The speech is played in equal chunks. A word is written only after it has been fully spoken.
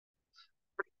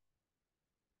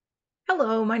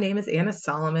Hello, my name is Anna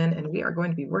Solomon, and we are going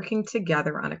to be working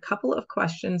together on a couple of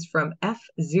questions from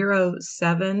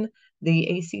F07,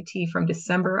 the ACT from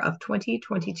December of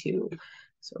 2022.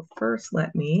 So first,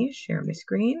 let me share my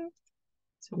screen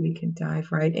so we can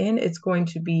dive right in. It's going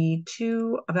to be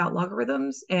two about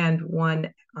logarithms and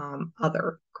one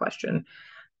other question.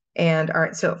 And all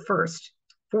right, so first,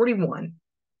 41,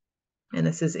 and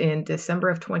this is in December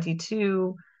of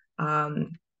 22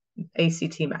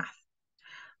 ACT math.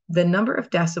 The number of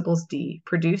decibels D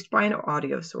produced by an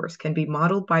audio source can be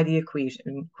modeled by the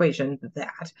equation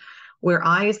that, where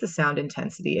I is the sound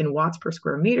intensity in watts per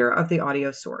square meter of the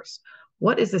audio source.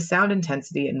 What is the sound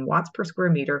intensity in watts per square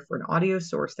meter for an audio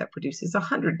source that produces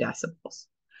 100 decibels?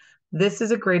 This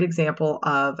is a great example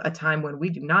of a time when we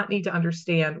do not need to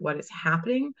understand what is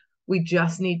happening. We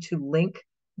just need to link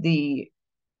the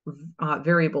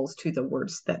variables to the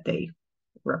words that they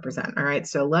represent. All right,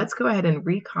 so let's go ahead and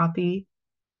recopy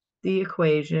the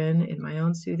equation in my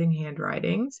own soothing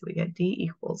handwriting. So we get D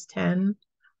equals 10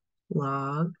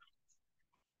 log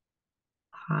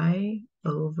I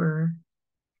over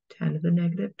 10 to the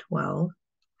negative 12.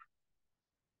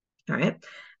 All right.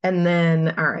 And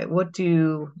then, all right, what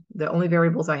do the only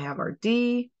variables I have are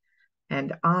D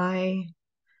and I,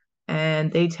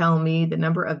 and they tell me the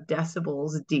number of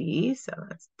decibels D, so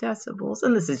that's decibels,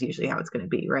 and this is usually how it's going to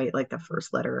be, right? Like the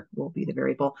first letter will be the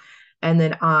variable, and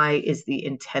then I is the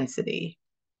intensity.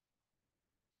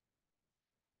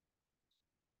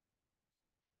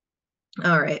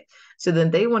 All right, so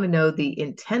then they want to know the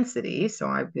intensity, so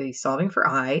I'd be solving for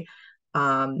I,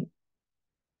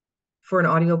 for an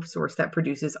audio source that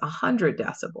produces 100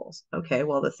 decibels. Okay,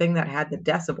 well, the thing that had the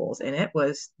decibels in it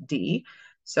was D,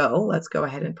 so let's go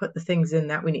ahead and put the things in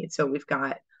that we need. So we've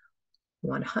got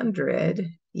 100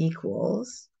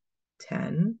 equals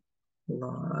 10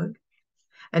 log.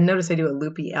 And notice I do a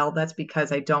loopy L. That's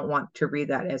because I don't want to read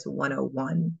that as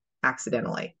 101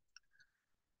 accidentally.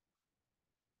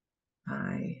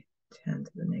 I 10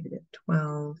 to the negative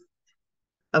 12.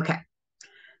 Okay.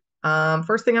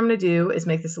 First thing I'm going to do is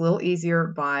make this a little easier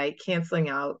by canceling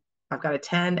out. I've got a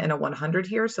 10 and a 100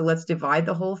 here. So let's divide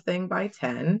the whole thing by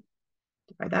 10.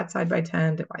 Divide that side by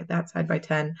 10. Divide that side by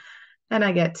 10. And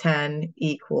I get 10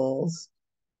 equals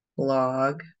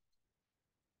log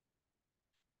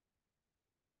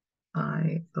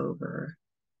I over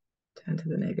 10 to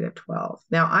the negative 12.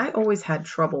 Now, I always had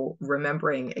trouble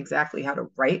remembering exactly how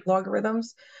to write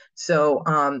logarithms. So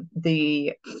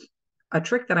a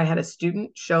trick that I had a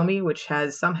student show me, which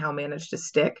has somehow managed to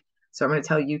stick, so I'm going to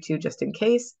tell you two just in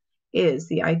case, is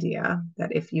the idea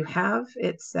that if you have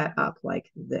it set up like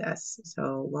this,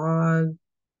 so log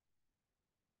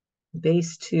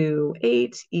base 2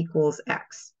 8 equals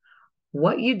x.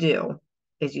 What you do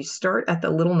is you start at the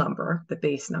little number, the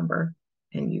base number,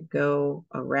 and you go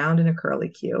around in a curly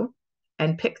Q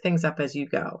and pick things up as you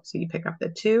go. So you pick up the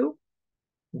 2,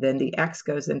 then the x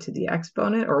goes into the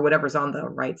exponent, or whatever's on the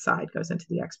right side goes into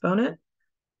the exponent,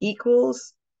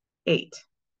 equals 8.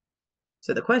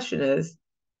 So the question is,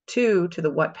 2 to the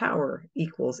what power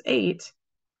equals 8,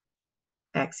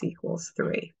 x equals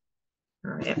 3.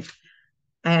 All right.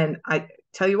 And I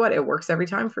tell you what, it works every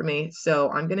time for me. So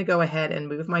I'm going to go ahead and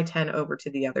move my 10 over to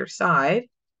the other side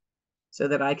so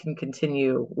that I can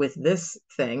continue with this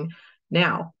thing.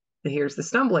 Now, here's the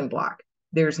stumbling block.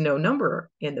 There's no number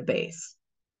in the base.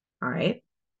 All right.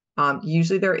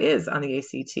 Usually there is on the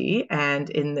ACT,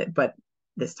 and but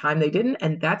this time they didn't,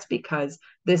 and that's because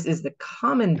this is the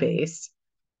common base.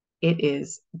 It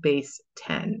is base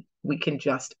 10. We can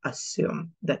just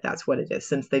assume that that's what it is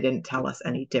since they didn't tell us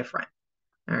any different.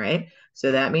 All right,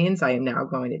 so that means I am now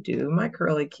going to do my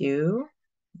curly Q,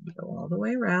 go all the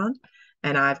way around,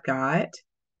 and I've got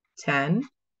 10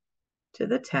 to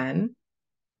the 10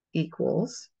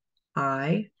 equals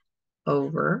I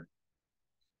over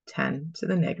 10 to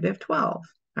the negative 12.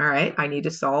 All right, I need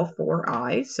to solve for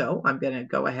I, so I'm going to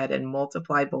go ahead and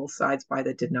multiply both sides by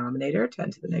the denominator, 10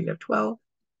 to the negative 12,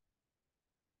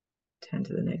 10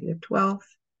 to the negative 12.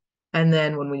 And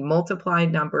then when we multiply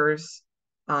numbers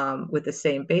with the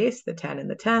same base, the 10 and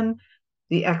the 10,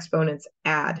 the exponents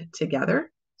add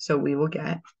together. So we will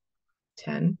get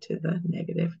 10 to the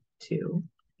negative 2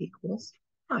 equals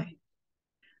I.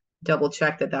 Double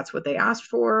check that that's what they asked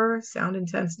for. Sound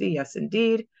intensity, yes,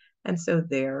 indeed. And so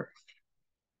there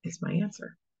is my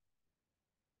answer.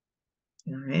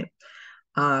 All right.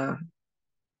 All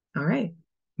right.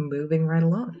 Moving right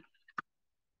along.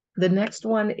 The next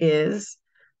one is,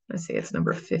 let's see, it's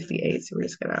number 58. So we're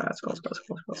just going to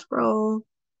scroll.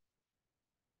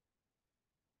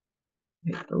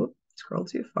 Oh, scroll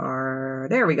too far.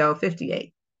 There we go,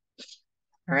 58.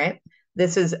 All right.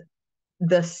 This is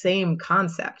the same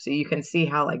concept. So you can see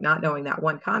how like not knowing that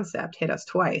one concept hit us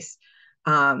twice.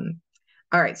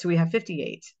 All right, so we have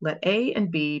 58. Let A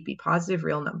and B be positive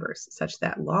real numbers such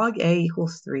that log A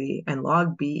equals 3 and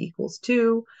log B equals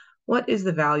 2. What is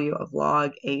the value of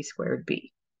log A squared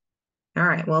B? All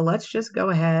right, well, let's just go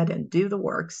ahead and do the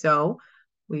work. So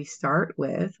we start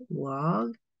with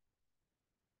log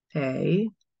A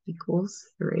equals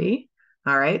 3.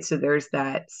 All right, so there's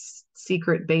that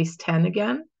secret base 10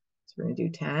 again. So we're going to do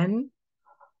 10.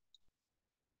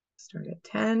 Start at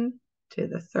 10 to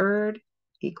the third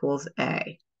equals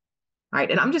A. All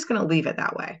right, and I'm just going to leave it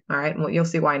that way. All right, and you'll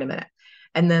see why in a minute.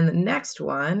 And then the next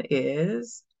one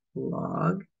is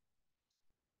log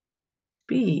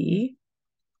B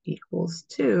equals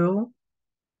 2.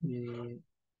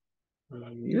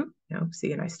 No,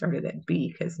 see, and I started at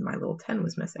B because my little 10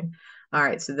 was missing. All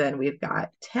right, so then we've got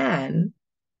 10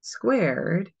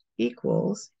 squared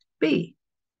equals B.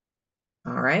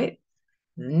 All right,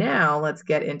 now let's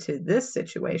get into this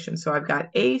situation. So I've got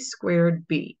A squared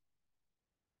B.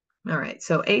 All right,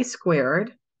 so A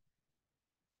squared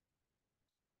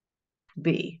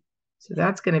B. So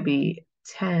that's going to be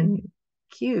 10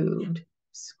 cubed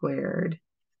squared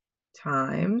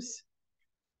times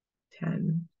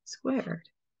 10 squared.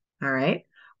 All right.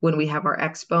 When we have our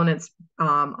exponents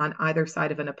on either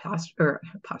side of an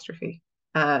apostrophe,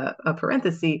 a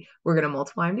parenthesis, we're going to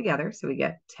multiply them together. So we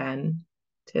get 10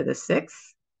 to the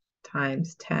 6th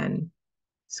times 10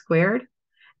 squared.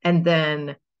 And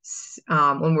then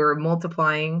when we're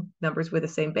multiplying numbers with the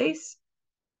same base,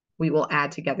 we will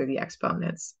add together the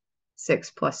exponents.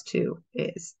 6 plus 2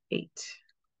 is 8.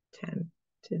 10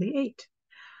 to the 8.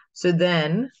 So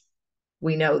then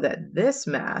we know that this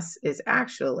mass is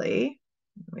actually,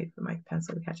 wait for my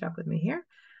pencil to catch up with me here,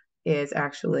 is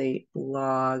actually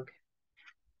log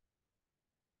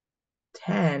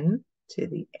 10 to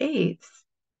the 8th.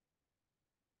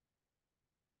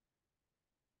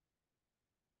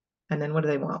 And then what do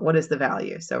they want? What is the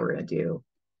value? So we're going to do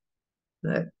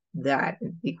that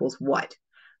equals what?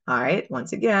 All right,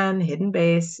 once again, hidden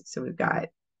base. So we've got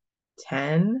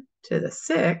 10 to the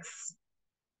 6th.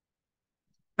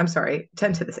 I'm sorry,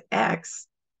 10 to the x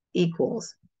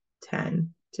equals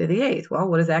 10 to the 8th. Well,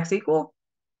 what does x equal?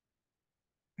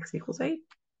 X equals 8.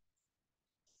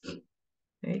 There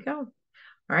you go. All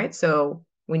right, so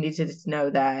we need to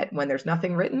know that when there's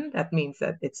nothing written, that means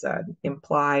that it's an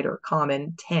implied or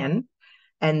common 10.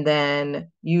 And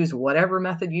then use whatever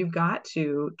method you've got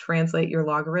to translate your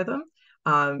logarithm.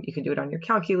 You can do it on your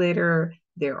calculator.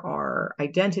 There are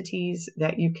identities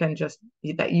that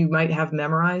you might have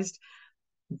memorized.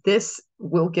 This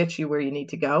will get you where you need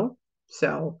to go.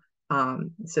 So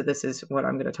this is what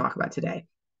I'm going to talk about today.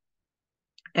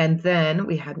 And then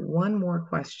we had one more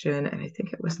question, and I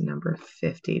think it was number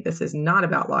 50. This is not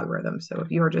about logarithms. So if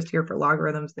you are just here for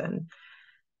logarithms, then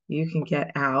you can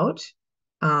get out.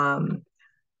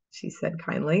 She said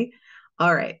kindly.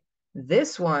 All right.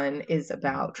 This one is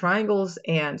about triangles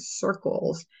and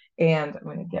circles. And I'm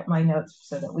going to get my notes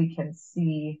so that we can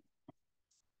see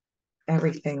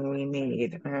everything we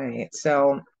need. All right.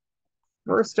 So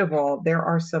first of all, there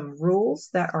are some rules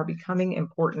that are becoming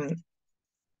important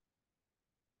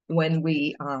when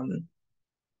we are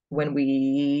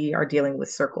dealing with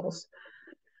circles.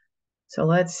 So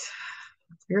let's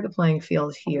clear the playing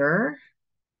field here.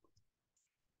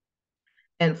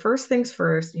 And first things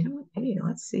first, you know what? Hey,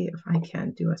 let's see if I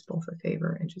can do us both a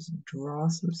favor and just draw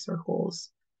some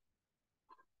circles.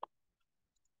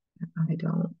 I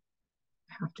don't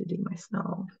have to do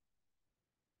myself.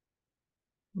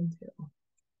 1, 2,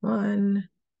 1.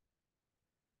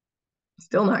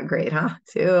 Still not great, huh?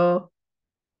 2,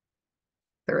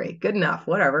 3. Good enough,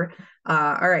 whatever.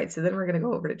 All right, so then we're going to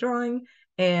go over to drawing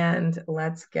and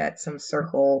let's get some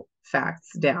circle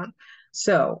facts down.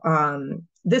 So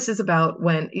this is about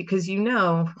when, because I'm going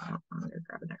to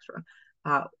grab an extra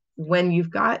one. When you've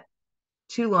got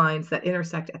two lines that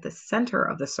intersect at the center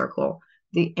of the circle,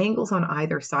 the angles on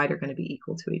either side are going to be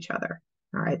equal to each other.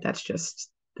 All right, that's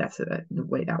the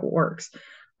way that works.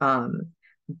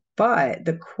 But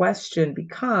the question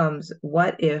becomes,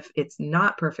 what if it's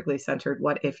not perfectly centered?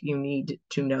 What if you need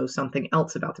to know something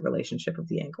else about the relationship of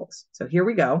the angles? So here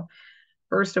we go.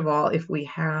 First of all, if we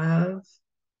have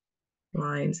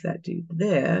lines that do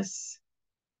this,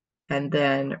 and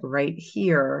then right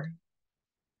here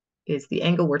is the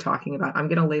angle we're talking about, I'm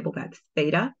going to label that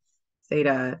theta.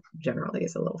 Theta generally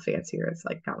is a little fancier. It's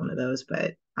like got one of those,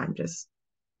 but I'm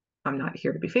not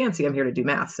here to be fancy. I'm here to do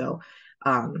math. So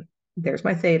there's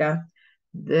my theta.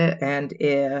 And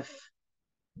if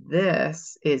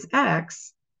this is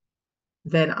x,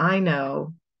 then I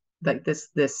know like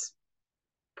this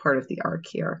part of the arc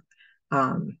here.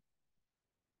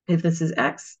 If this is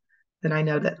x, then I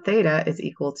know that theta is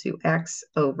equal to x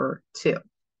over 2.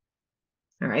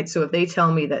 All right, so if they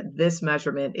tell me that this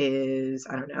measurement is,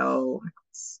 I don't know,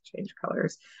 let's change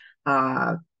colors,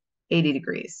 80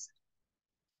 degrees,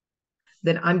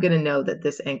 then I'm going to know that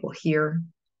this angle here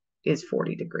is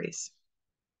 40 degrees.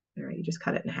 All right, you just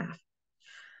cut it in half.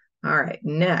 All right,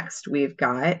 next we've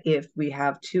got, if we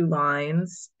have two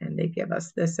lines and they give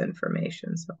us this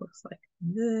information, so it looks like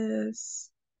this.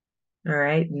 All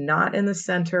right, not in the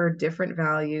center, different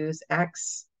values,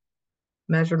 x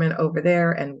measurement over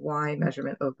there and y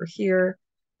measurement over here.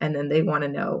 And then they want to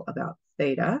know about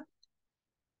theta.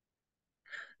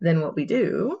 Then what we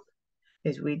do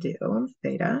is we do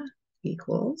theta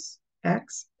equals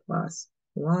x plus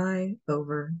y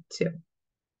over 2. So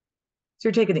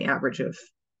you're taking the average of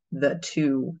the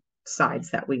two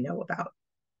sides that we know about.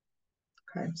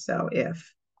 Okay, so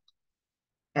if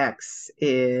x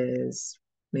is,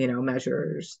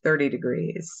 measures 30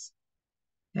 degrees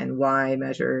and y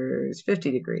measures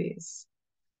 50 degrees,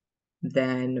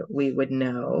 then we would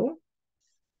know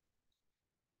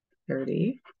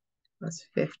 30 plus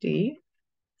 50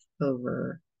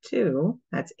 over 2,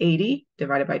 that's 80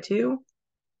 divided by 2,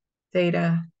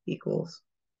 theta equals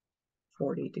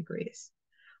 40 degrees,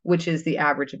 which is the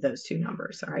average of those two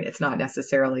numbers. All right, it's not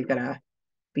necessarily going to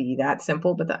be that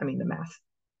simple, but the math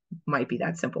might be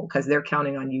that simple because they're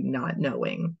counting on you not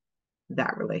knowing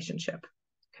that relationship.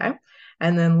 Okay,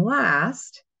 and then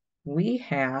last, we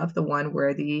have the one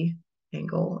where the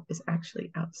angle is actually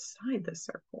outside the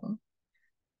circle.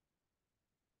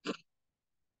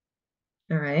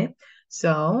 All right,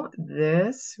 so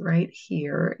this right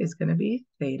here is going to be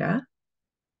theta.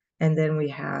 And then we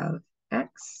have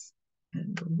x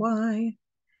and y.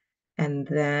 And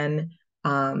then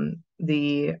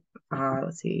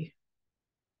let's see,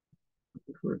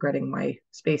 regretting my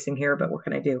spacing here, but what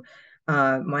can I do?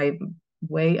 My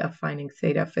way of finding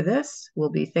theta for this will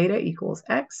be theta equals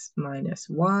x minus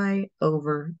y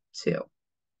over 2.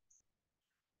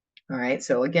 All right,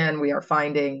 so again, we are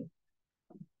finding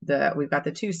we've got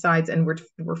the two sides and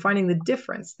we're finding the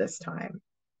difference this time.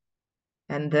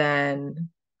 And then,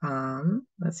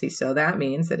 let's see, so that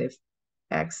means that if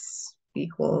x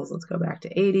equals, let's go back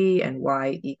to 80 and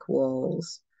y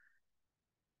equals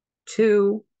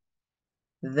 2,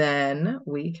 then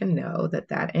we can know that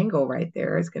that angle right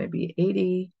there is going to be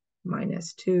 80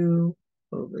 minus 2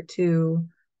 over 2,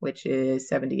 which is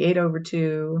 78 over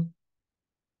 2,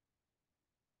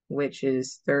 which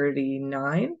is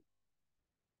 39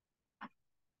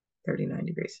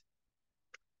 degrees.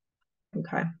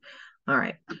 Okay. All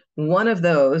right. One of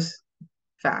those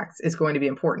facts is going to be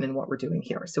important in what we're doing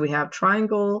here. So we have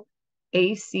triangle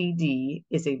ACD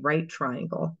is a right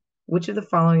triangle. Which of the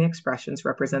following expressions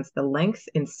represents the length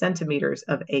in centimeters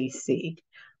of AC?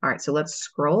 All right, so let's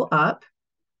scroll up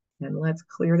and let's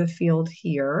clear the field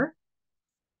here.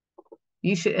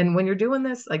 You should, and when you're doing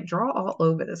this, like draw all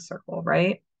over the circle,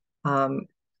 right? When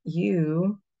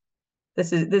you're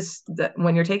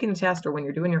taking a test or when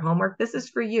you're doing your homework, this is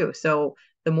for you. So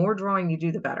the more drawing you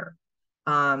do, the better.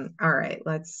 All right,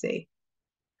 let's see.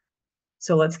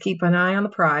 So let's keep an eye on the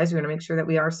prize. We're going to make sure that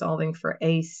we are solving for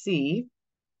AC.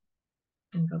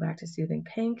 And go back to Soothing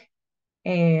Pink.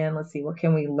 And let's see, what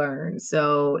can we learn?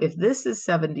 So if this is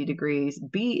 70 degrees,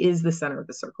 B is the center of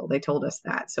the circle. They told us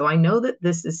that. So I know that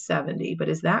this is 70, but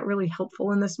is that really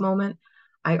helpful in this moment?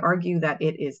 I argue that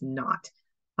it is not.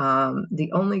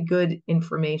 The only good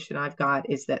information I've got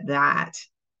is that that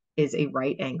is a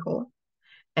right angle.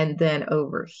 And then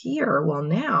over here, well,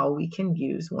 now we can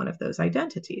use one of those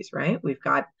identities, right? We've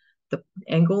got the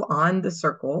angle on the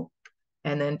circle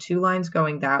and then two lines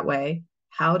going that way.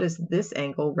 How does this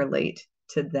angle relate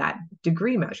to that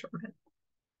degree measurement?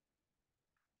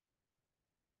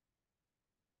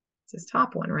 It's this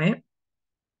top one, right?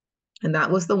 And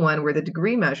that was the one where the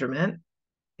degree measurement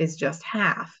is just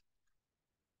half.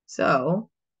 So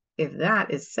if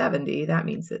that is 70, that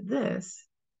means that this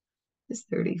is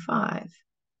 35.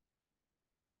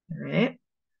 All right.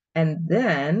 And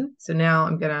then, so now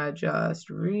I'm going to just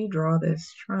redraw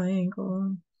this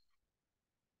triangle.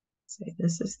 Say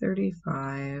this is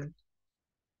 35.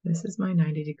 This is my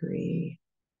 90 degree.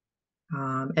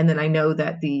 And then I know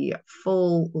that the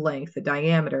full length, the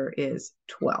diameter is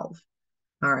 12.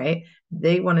 All right.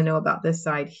 They want to know about this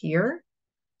side here.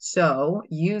 So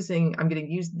I'm going to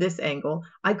use this angle.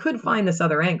 I could find this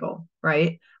other angle,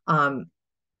 right? And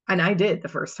I did the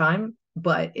first time,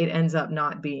 but it ends up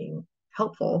not being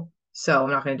helpful. So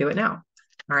I'm not going to do it now.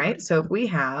 All right. So if we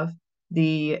have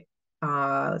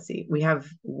let's see, we have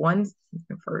one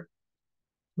for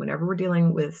Whenever we're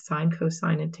dealing with sine,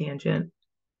 cosine, and tangent,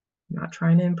 I'm not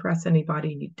trying to impress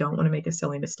anybody. You don't want to make a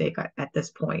silly mistake at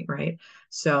this point, right?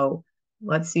 So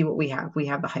let's see what we have. We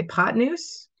have the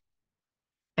hypotenuse,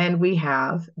 and we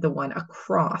have the one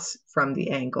across from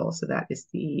the angle. So that is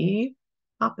the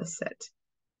opposite.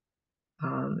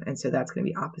 And so that's going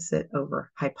to be opposite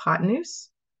over hypotenuse.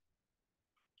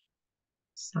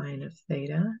 Sine of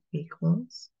theta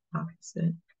equals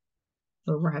opposite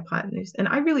over hypotenuse. And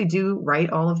I really do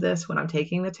write all of this when I'm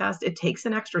taking the test. It takes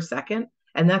an extra second,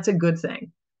 and that's a good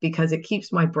thing because it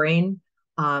keeps my brain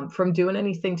from doing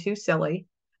anything too silly.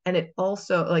 And it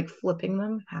also, like flipping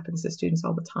them, happens to students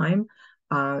all the time.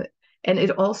 And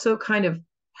it also kind of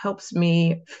helps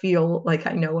me feel like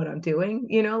I know what I'm doing,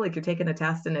 like you're taking a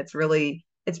test and it's very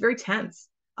tense.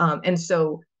 And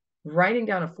so writing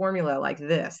down a formula like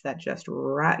this that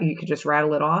you could just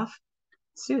rattle it off,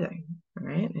 soothing,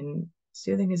 right? And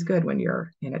soothing is good when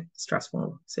you're in a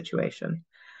stressful situation.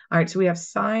 All right, so we have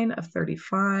sine of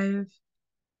 35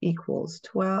 equals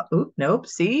 12. Oh, nope.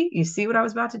 See, you see what I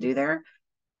was about to do there?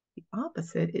 The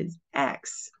opposite is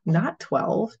x, not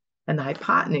 12, and the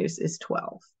hypotenuse is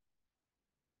 12.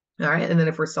 All right, and then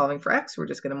if we're solving for x, we're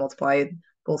just going to multiply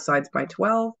both sides by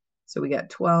 12. So we get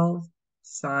 12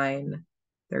 sine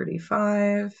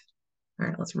 35. All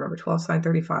right, let's remember 12 sine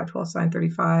 35, 12 sine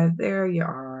 35. There you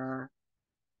are.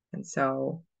 And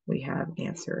so we have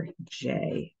answer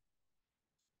J.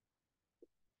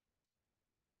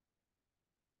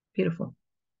 Beautiful.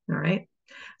 All right.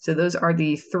 So those are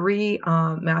the three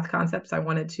math concepts I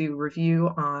wanted to review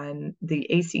on the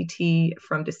ACT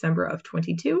from December of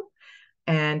 22.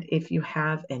 And if you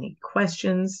have any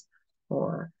questions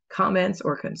or comments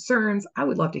or concerns, I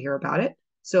would love to hear about it.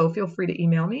 So feel free to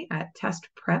email me at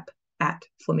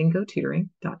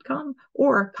testprep@flamingotutoring.com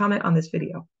or comment on this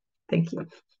video. Thank you.